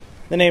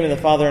In the name of the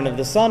Father, and of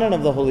the Son, and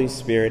of the Holy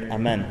Spirit.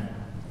 Amen.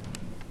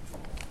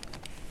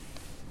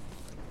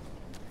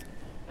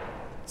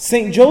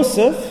 Saint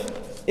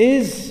Joseph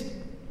is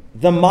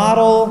the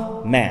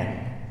model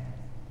man.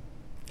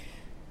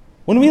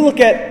 When we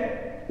look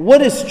at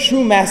what is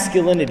true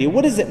masculinity,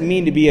 what does it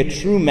mean to be a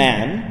true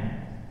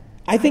man,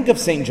 I think of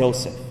Saint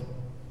Joseph.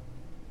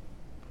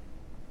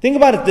 Think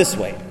about it this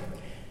way.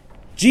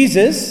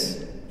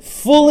 Jesus,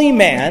 fully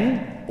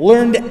man,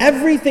 learned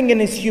everything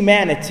in his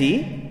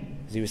humanity,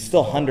 because he was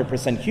still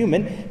 100%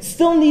 human,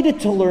 still needed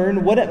to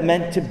learn what it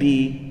meant to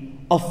be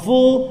a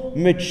full,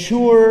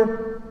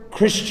 mature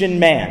Christian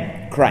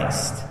man,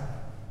 Christ.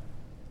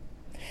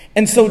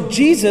 And so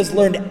Jesus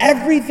learned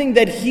everything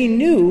that he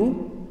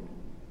knew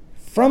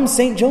from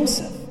St.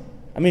 Joseph.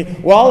 I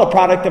mean, we're all a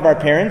product of our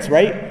parents,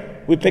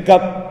 right? We pick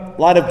up a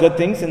lot of good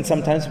things, and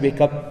sometimes we pick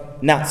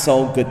up not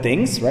so good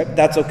things, right?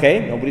 That's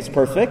okay. Nobody's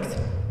perfect.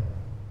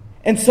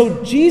 And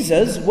so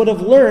Jesus would have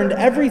learned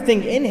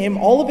everything in him,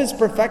 all of his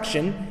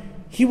perfection,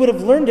 he would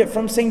have learned it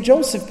from St.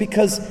 Joseph,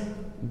 because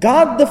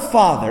God the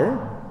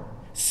Father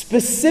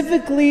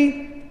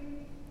specifically,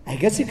 I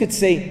guess you could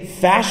say,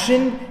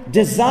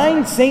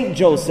 designed St.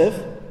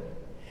 Joseph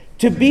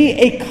to be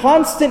a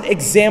constant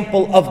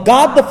example of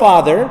God the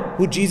Father,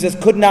 who Jesus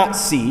could not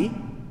see,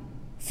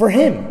 for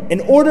him,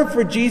 in order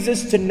for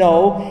Jesus to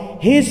know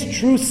his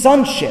true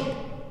sonship,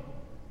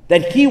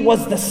 that he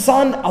was the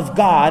Son of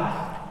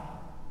God.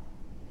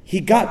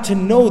 He got to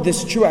know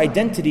this true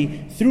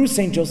identity through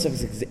St.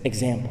 Joseph's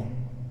example.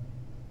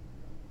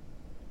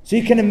 So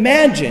you can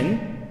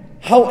imagine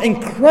how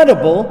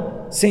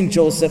incredible St.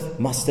 Joseph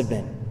must have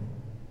been.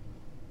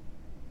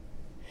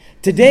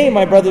 Today,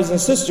 my brothers and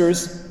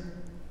sisters,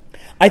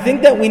 I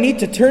think that we need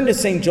to turn to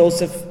St.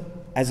 Joseph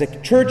as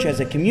a church,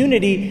 as a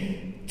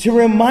community, to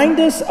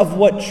remind us of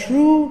what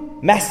true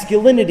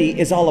masculinity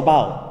is all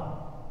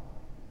about.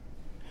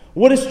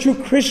 What is true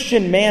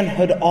Christian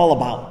manhood all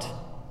about?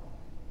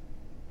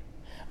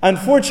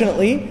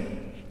 Unfortunately,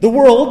 the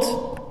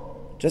world,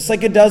 just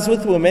like it does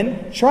with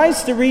women,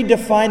 tries to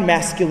redefine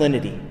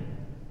masculinity.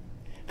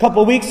 A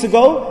couple weeks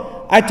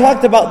ago, I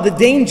talked about the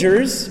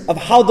dangers of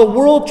how the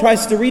world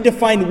tries to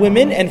redefine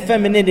women and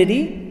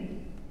femininity.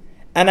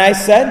 And I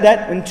said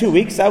that in 2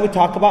 weeks I would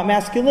talk about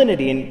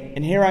masculinity.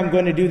 And here I'm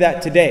going to do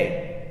that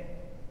today.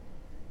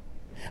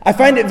 I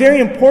find it very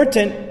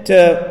important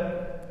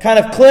to kind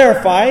of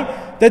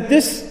clarify that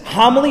this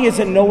homily is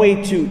in no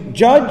way to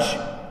judge,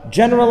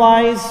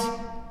 generalize,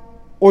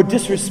 or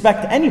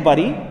disrespect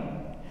anybody,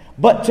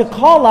 but to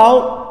call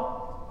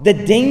out the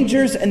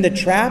dangers and the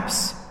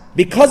traps,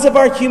 because of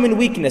our human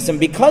weakness and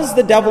because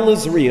the devil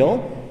is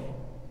real,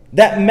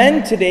 that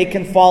men today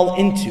can fall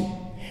into.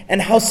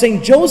 And how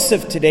St.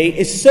 Joseph today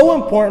is so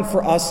important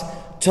for us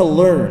to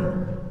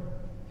learn,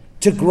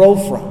 to grow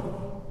from.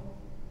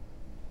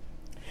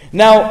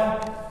 Now,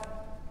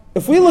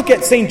 if we look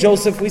at St.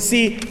 Joseph, we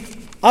see,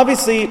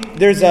 obviously,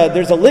 there's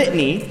a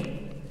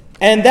litany,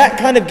 and that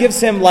kind of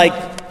gives him like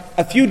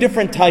a few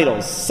different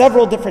titles,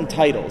 several different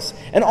titles.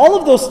 And all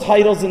of those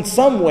titles, in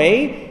some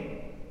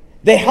way,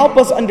 they help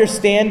us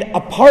understand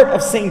a part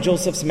of St.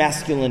 Joseph's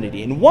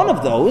masculinity. And one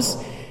of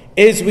those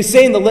is, we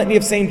say in the litany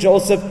of St.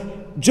 Joseph,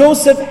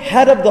 Joseph,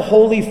 head of the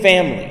Holy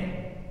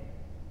Family.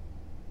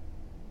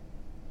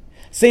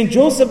 St.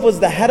 Joseph was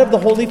the head of the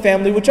Holy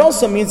Family, which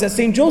also means that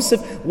St.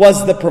 Joseph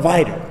was the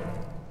provider.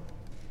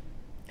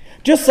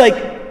 Just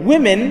like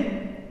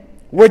women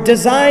were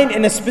designed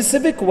in a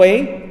specific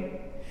way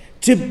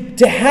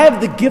to have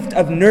the gift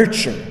of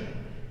nurture,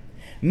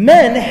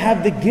 men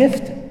have the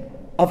gift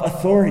of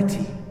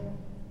authority.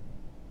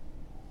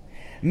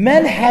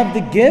 Men have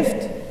the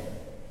gift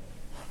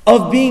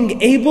of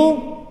being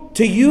able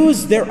to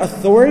use their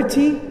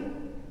authority,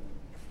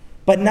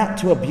 but not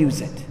to abuse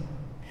it.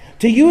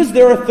 To use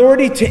their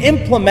authority to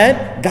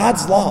implement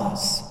God's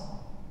laws.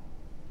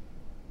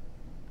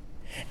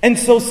 And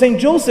so St.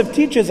 Joseph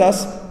teaches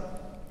us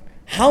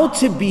how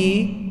to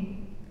be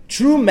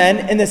true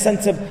men in the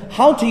sense of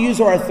how to use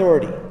our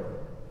authority.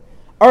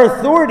 Our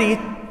authority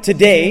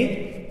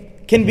today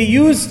can be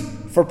used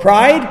for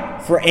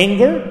pride, for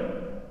anger,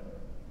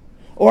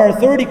 or our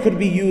authority could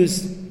be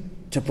used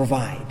to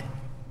provide.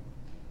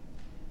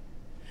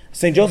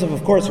 St. Joseph,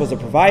 of course, was a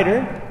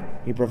provider.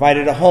 He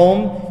provided a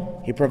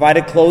home. He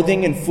provided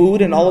clothing and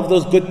food and all of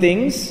those good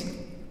things.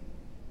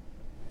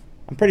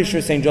 I'm pretty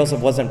sure St. Joseph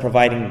wasn't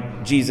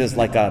providing Jesus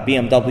like a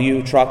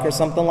BMW truck or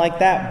something like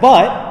that,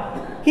 but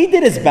he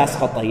did his best,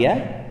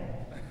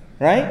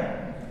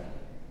 right?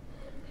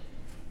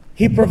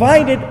 He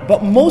provided,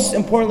 but most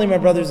importantly, my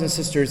brothers and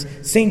sisters,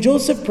 St.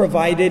 Joseph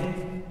provided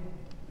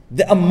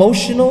the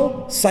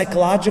emotional,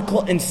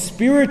 psychological, and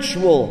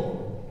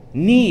spiritual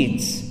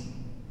needs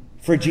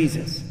for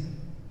Jesus.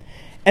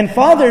 And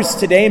fathers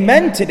today,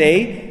 men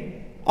today,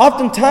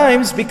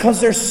 oftentimes,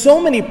 because there's so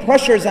many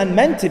pressures on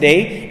men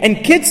today,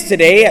 and kids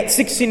today at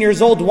 16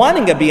 years old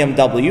wanting a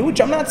BMW,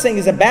 which I'm not saying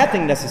is a bad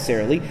thing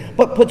necessarily,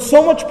 but put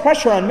so much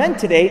pressure on men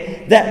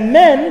today that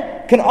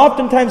men can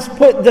oftentimes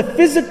put the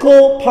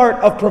physical part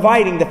of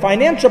providing, the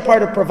financial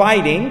part of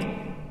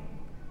providing,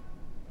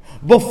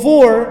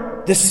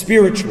 before the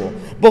spiritual,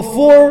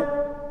 before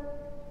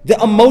the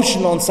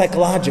emotional and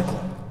psychological.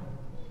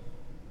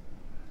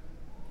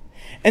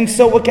 And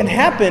so what can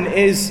happen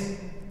is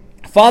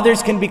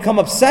fathers can become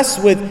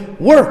obsessed with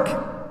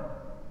work.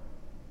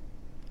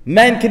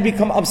 Men can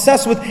become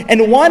obsessed with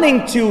and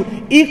wanting to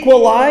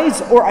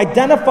equalize or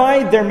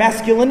identify their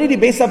masculinity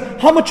based on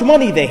how much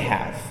money they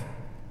have,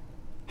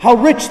 how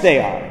rich they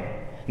are.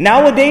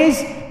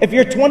 Nowadays, if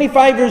you're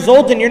 25 years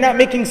old and you're not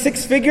making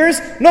six figures,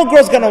 no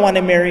girl's going to want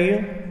to marry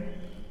you.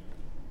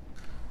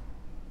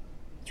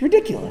 It's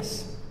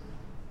ridiculous.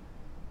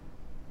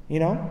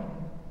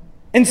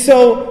 And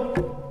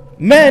so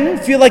men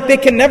feel like they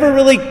can never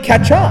really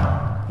catch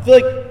up. I feel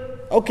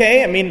like,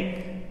 okay,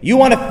 you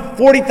want a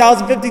 $40,000,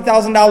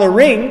 $50,000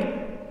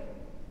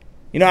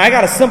 ring. I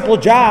got a simple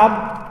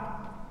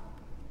job.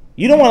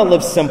 You don't want to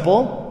live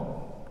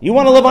simple. You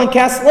want to live on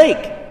Cass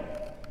Lake.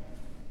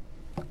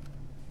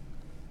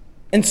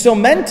 And so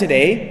men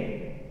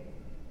today,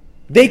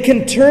 they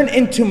can turn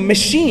into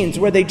machines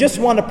where they just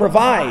want to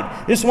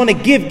provide, just want to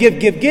give,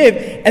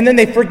 and then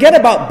they forget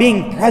about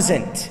being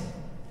present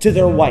to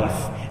their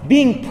wife,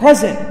 being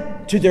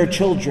present to their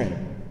children.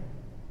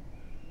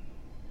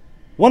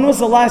 When was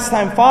the last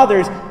time,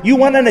 fathers, you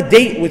went on a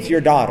date with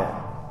your daughter?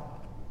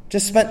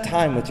 Just spent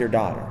time with your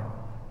daughter.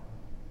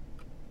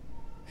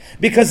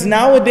 Because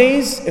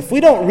nowadays, if we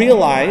don't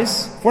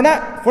realize, if we're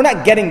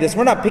not getting this,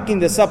 we're not picking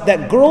this up,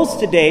 that girls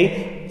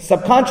today,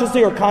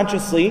 subconsciously or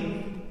consciously,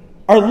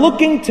 are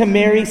looking to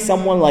marry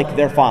someone like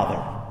their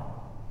father.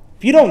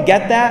 If you don't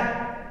get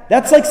that,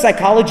 that's like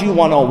psychology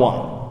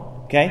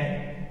 101, okay?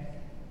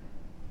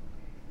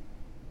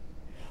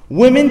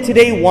 Women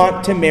today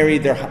want to marry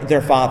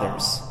their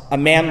fathers, a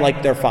man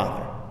like their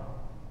father.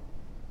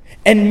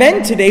 And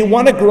men today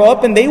want to grow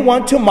up and they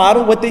want to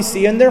model what they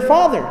see in their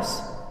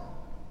fathers.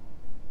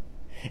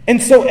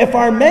 And so if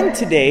our men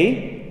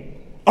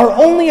today are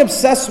only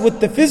obsessed with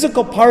the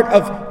physical part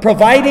of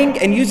providing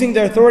and using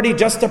their authority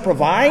just to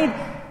provide,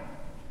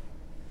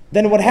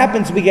 then what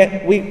happens,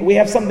 we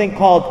have something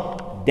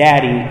called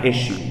daddy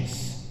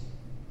issues.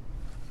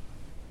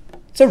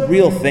 It's a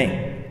real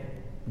thing.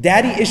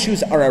 Daddy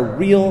issues are a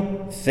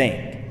real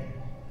thing.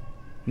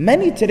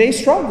 Many today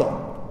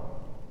struggle.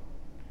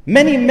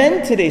 Many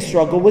men today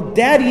struggle with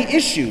daddy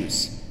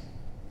issues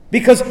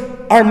because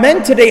our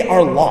men today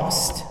are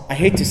lost. I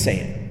hate to say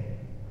it.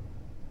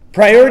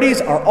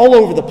 Priorities are all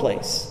over the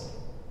place.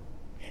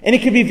 And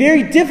it can be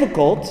very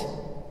difficult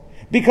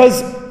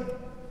because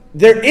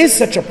there is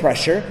such a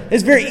pressure.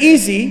 It's very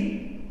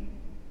easy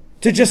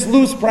to just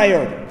lose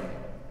priority.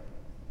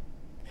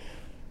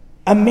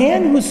 A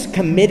man who's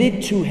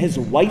committed to his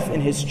wife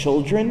and his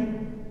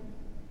children,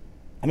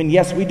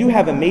 yes, we do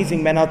have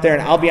amazing men out there,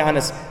 and I'll be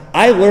honest,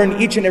 I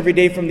learn each and every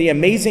day from the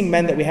amazing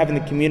men that we have in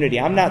the community.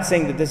 I'm not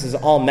saying that this is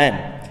all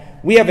men.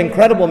 We have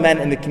incredible men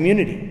in the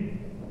community,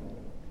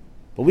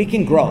 but we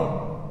can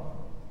grow.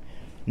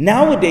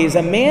 Nowadays,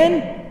 a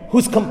man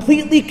who's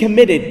completely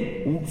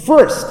committed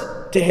first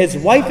to his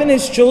wife and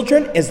his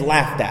children is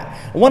laughed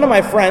at. One of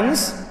my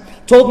friends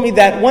told me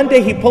that one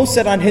day he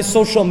posted on his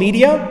social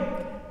media,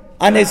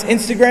 on his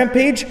Instagram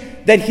page,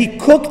 that he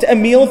cooked a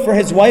meal for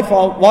his wife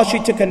while she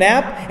took a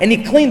nap, and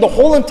he cleaned the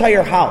whole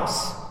entire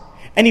house.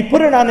 And he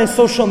put it on his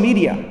social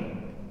media.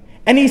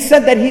 And he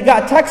said that he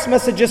got text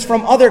messages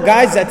from other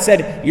guys that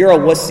said, "You're a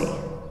wussy,"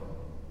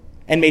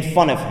 and made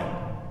fun of him,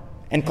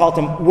 and called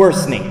him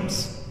worse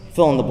names.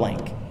 Fill in the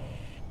blank.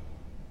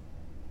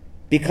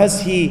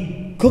 Because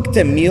he cooked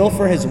a meal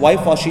for his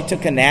wife while she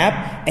took a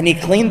nap, and he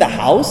cleaned the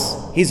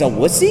house, he's a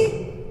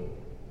wussy?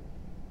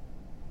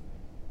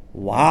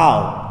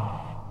 Wow.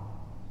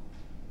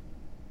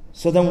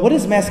 So then what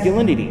is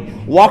masculinity?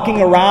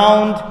 Walking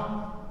around,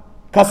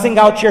 cussing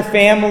out your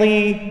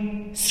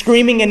family,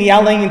 screaming and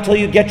yelling until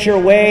you get your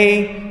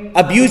way,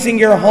 abusing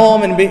your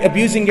home and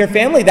abusing your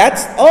family?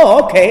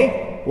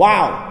 Okay.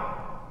 Wow.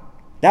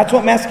 That's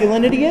what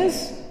masculinity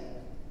is?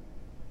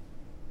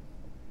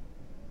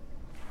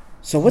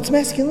 So what's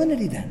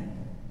masculinity then?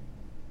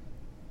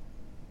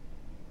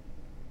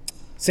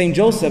 St.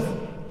 Joseph,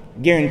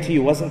 guarantee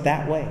you, wasn't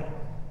that way.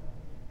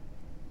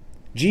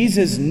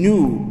 Jesus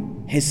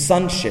knew his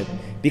sonship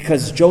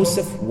because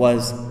Joseph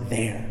was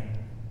there.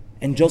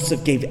 And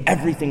Joseph gave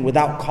everything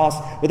without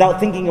cost, without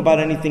thinking about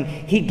anything.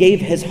 He gave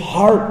his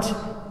heart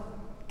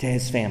to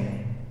his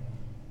family.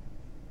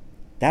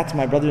 That's,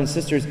 my brothers and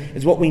sisters,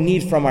 is what we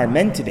need from our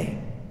men today.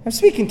 I'm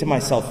speaking to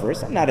myself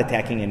first. I'm not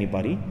attacking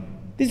anybody.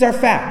 These are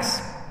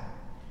facts.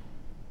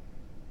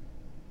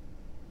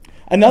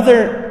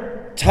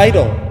 Another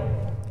title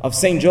of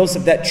St.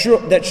 Joseph that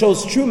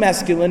shows true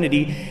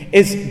masculinity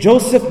is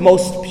Joseph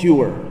Most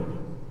Pure.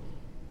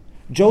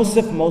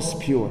 Joseph Most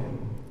Pure.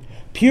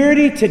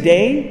 Purity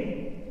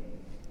today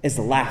is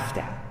laughed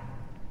at.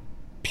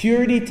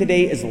 Purity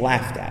today is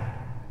laughed at.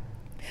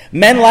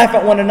 Men laugh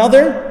at one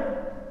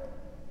another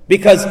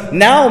because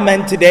now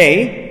men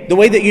today, the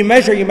way that you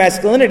measure your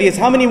masculinity is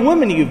how many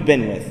women you've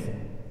been with.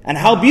 And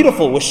how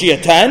beautiful. Was she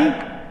a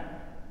 10?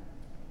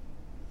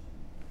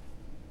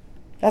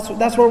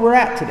 That's where we're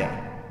at today.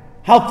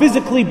 How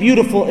physically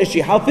beautiful is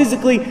she? How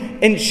physically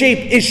in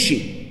shape is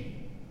she?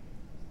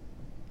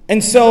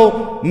 And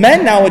so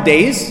men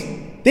nowadays,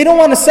 they don't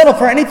want to settle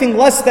for anything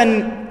less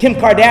than Kim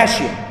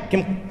Kardashian.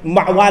 Kim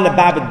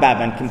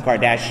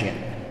Kardashian.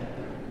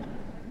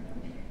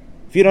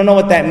 If you don't know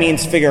what that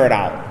means, figure it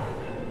out.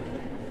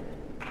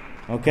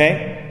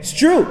 Okay? It's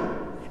true.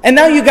 And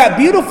now you got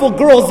beautiful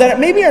girls that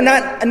maybe are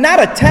not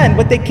a 10,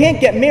 but they can't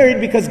get married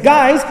because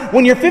guys,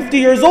 when you're 50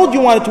 years old,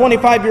 you want a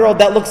 25-year-old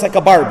that looks like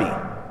a Barbie.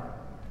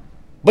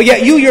 But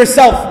yet you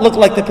yourself look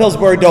like the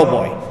Pillsbury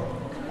Doughboy.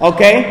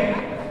 Okay?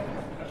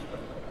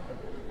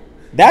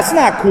 That's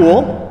not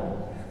cool.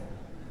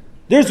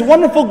 There's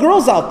wonderful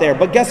girls out there,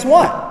 but guess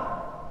what?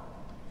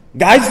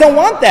 Guys don't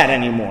want that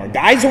anymore.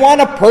 Guys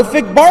want a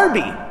perfect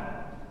Barbie.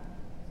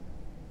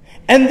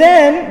 And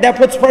then that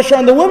puts pressure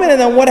on the women,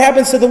 and then what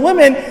happens to the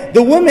women?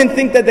 The women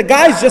think that the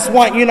guys just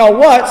want you know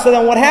what, so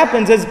then what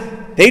happens is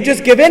they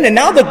just give in, and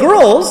now the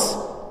girls,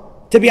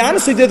 to be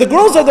honest with you, the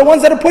girls are the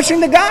ones that are pushing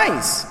the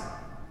guys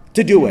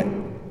to do it.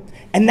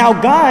 And now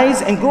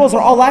guys and girls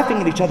are all laughing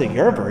at each other.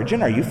 You're a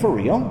virgin? Are you for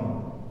real?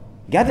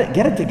 Get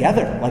it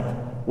together. Like,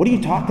 what are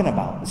you talking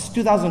about? This is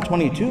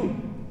 2022.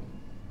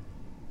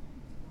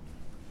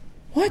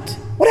 What?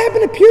 What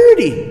happened to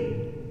purity?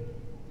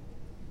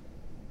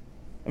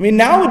 I mean,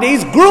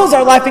 nowadays, girls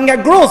are laughing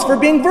at girls for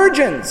being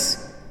virgins.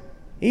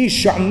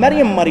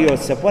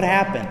 What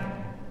happened?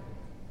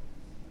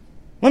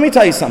 Let me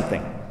tell you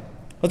something.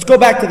 Let's go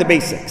back to the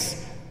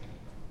basics.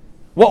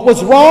 What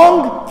was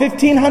wrong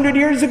 1,500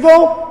 years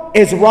ago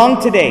is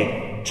wrong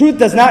today. Truth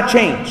does not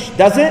change,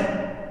 does it?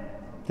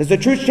 Does the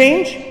truth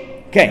change?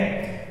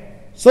 Okay.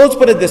 So let's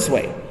put it this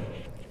way.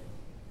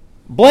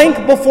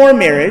 Blank before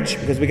marriage,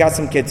 because we got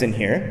some kids in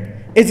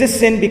here, is a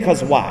sin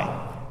because why?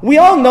 We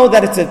all know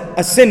that it's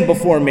a sin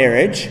before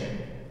marriage.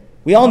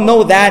 We all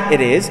know that it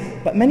is,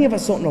 but many of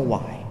us don't know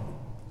why.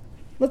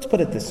 Let's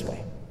put it this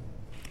way.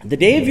 The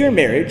day of your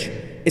marriage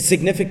is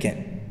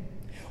significant.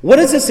 What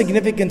is the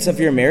significance of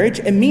your marriage?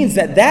 It means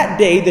that that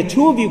day, the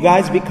two of you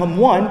guys become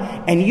one,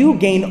 and you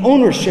gain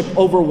ownership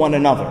over one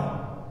another.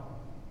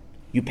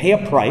 You pay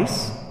a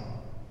price.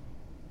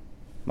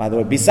 By the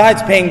way,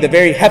 besides paying the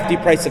very hefty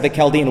price of a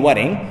Chaldean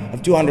wedding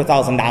of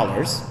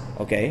 $200,000,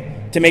 okay,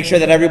 to make sure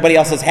that everybody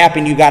else is happy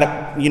and you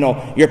got,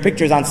 your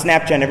pictures on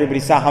Snapchat and everybody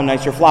saw how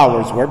nice your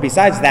flowers were.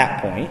 Besides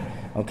that point,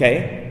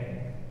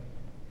 okay,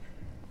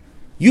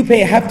 you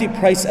pay a hefty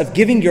price of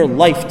giving your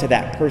life to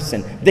that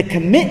person. The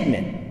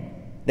commitment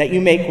that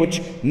you make,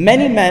 which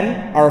many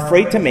men are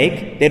afraid to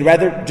make. They'd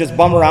rather just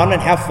bum around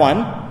and have fun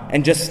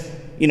and just,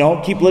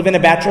 keep living a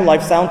bachelor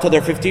lifestyle until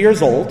they're 50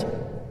 years old,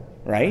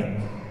 right?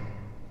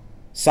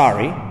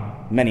 Sorry,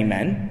 many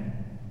men.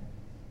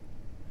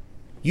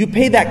 You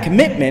pay that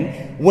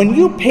commitment. When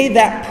you pay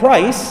that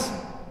price,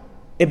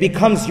 it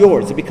becomes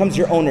yours. It becomes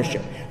your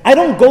ownership. I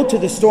don't go to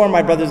the store,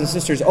 my brothers and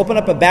sisters, open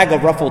up a bag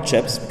of Ruffle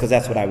chips, because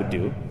that's what I would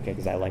do, okay,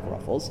 because I like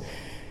Ruffles.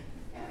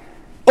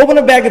 Open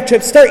a bag of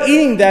chips, start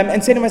eating them,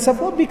 and say to myself,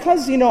 well,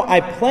 because,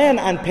 I plan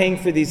on paying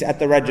for these at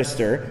the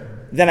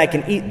register, then I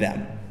can eat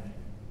them.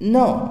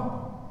 No.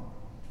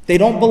 They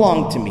don't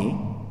belong to me.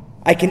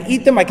 I can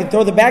eat them, I can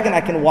throw the bag, and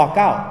I can walk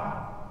out.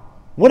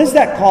 What is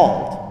that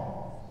called?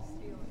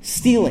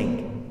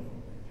 Stealing.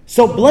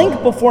 So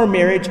blank before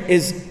marriage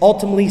is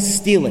ultimately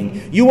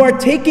stealing. You are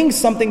taking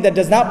something that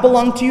does not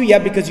belong to you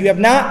yet because you have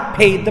not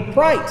paid the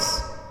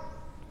price.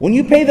 When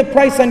you pay the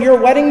price on your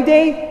wedding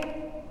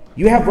day,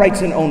 you have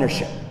rights and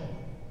ownership.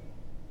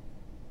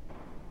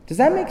 Does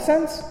that make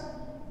sense?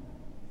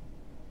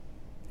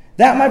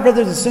 That, my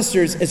brothers and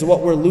sisters, is what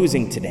we're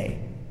losing today.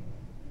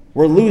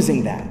 We're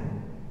losing that.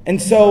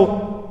 And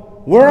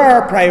so, where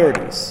are our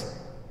priorities?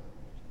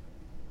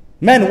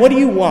 Men, what do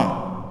you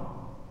want?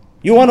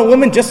 You want a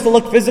woman just to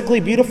look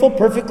physically beautiful,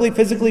 perfectly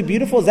physically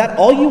beautiful? Is that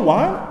all you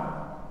want?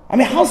 I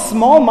mean, how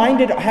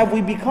small-minded have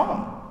we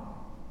become?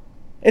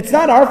 It's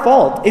not our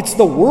fault. It's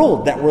the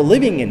world that we're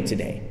living in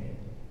today.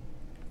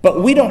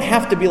 But we don't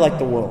have to be like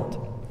the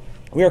world.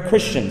 We are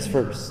Christians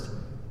first.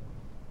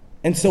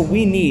 And so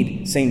we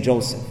need St.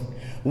 Joseph.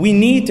 We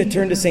need to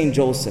turn to St.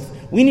 Joseph.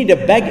 We need to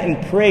beg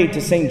and pray to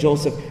St.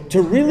 Joseph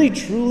to really,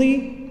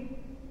 truly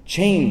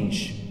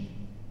change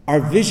our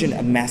vision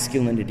of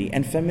masculinity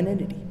and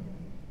femininity,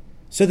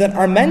 so that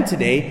our men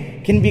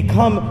today can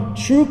become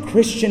true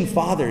Christian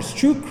fathers,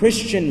 true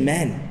Christian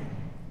men.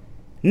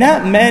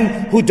 Not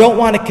men who don't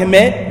want to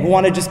commit, who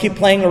want to just keep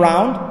playing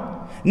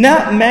around.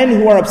 Not men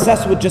who are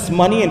obsessed with just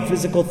money and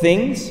physical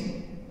things.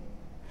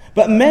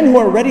 But men who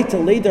are ready to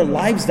lay their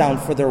lives down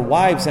for their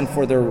wives and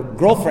for their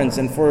girlfriends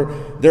and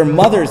for their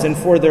mothers and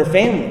for their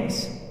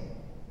families.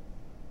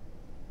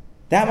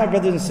 That, my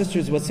brothers and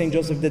sisters, is what St.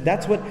 Joseph did.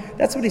 That's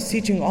what he's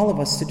teaching all of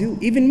us to do,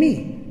 even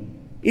me.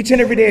 Each and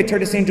every day I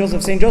turn to St.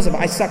 Joseph. St. Joseph,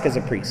 I suck as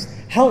a priest.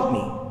 Help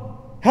me.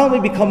 Help me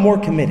become more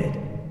committed.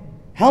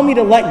 Help me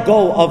to let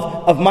go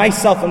of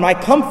myself and my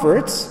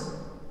comforts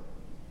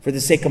for the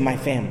sake of my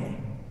family.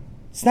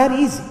 It's not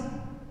easy.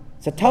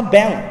 It's a tough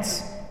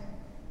balance.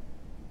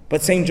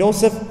 But St.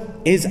 Joseph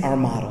is our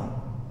model.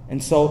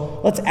 And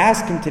so let's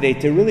ask him today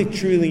to really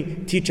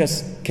truly teach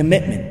us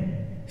commitment.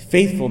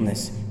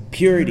 faithfulness,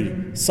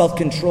 purity,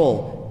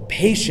 self-control,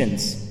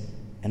 patience,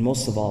 and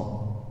most of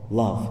all,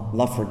 love.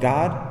 Love for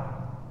God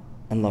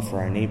and love for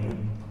our neighbor.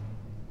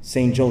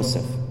 Saint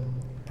Joseph,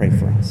 pray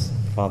for us.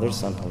 Father,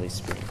 Son, Holy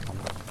Spirit.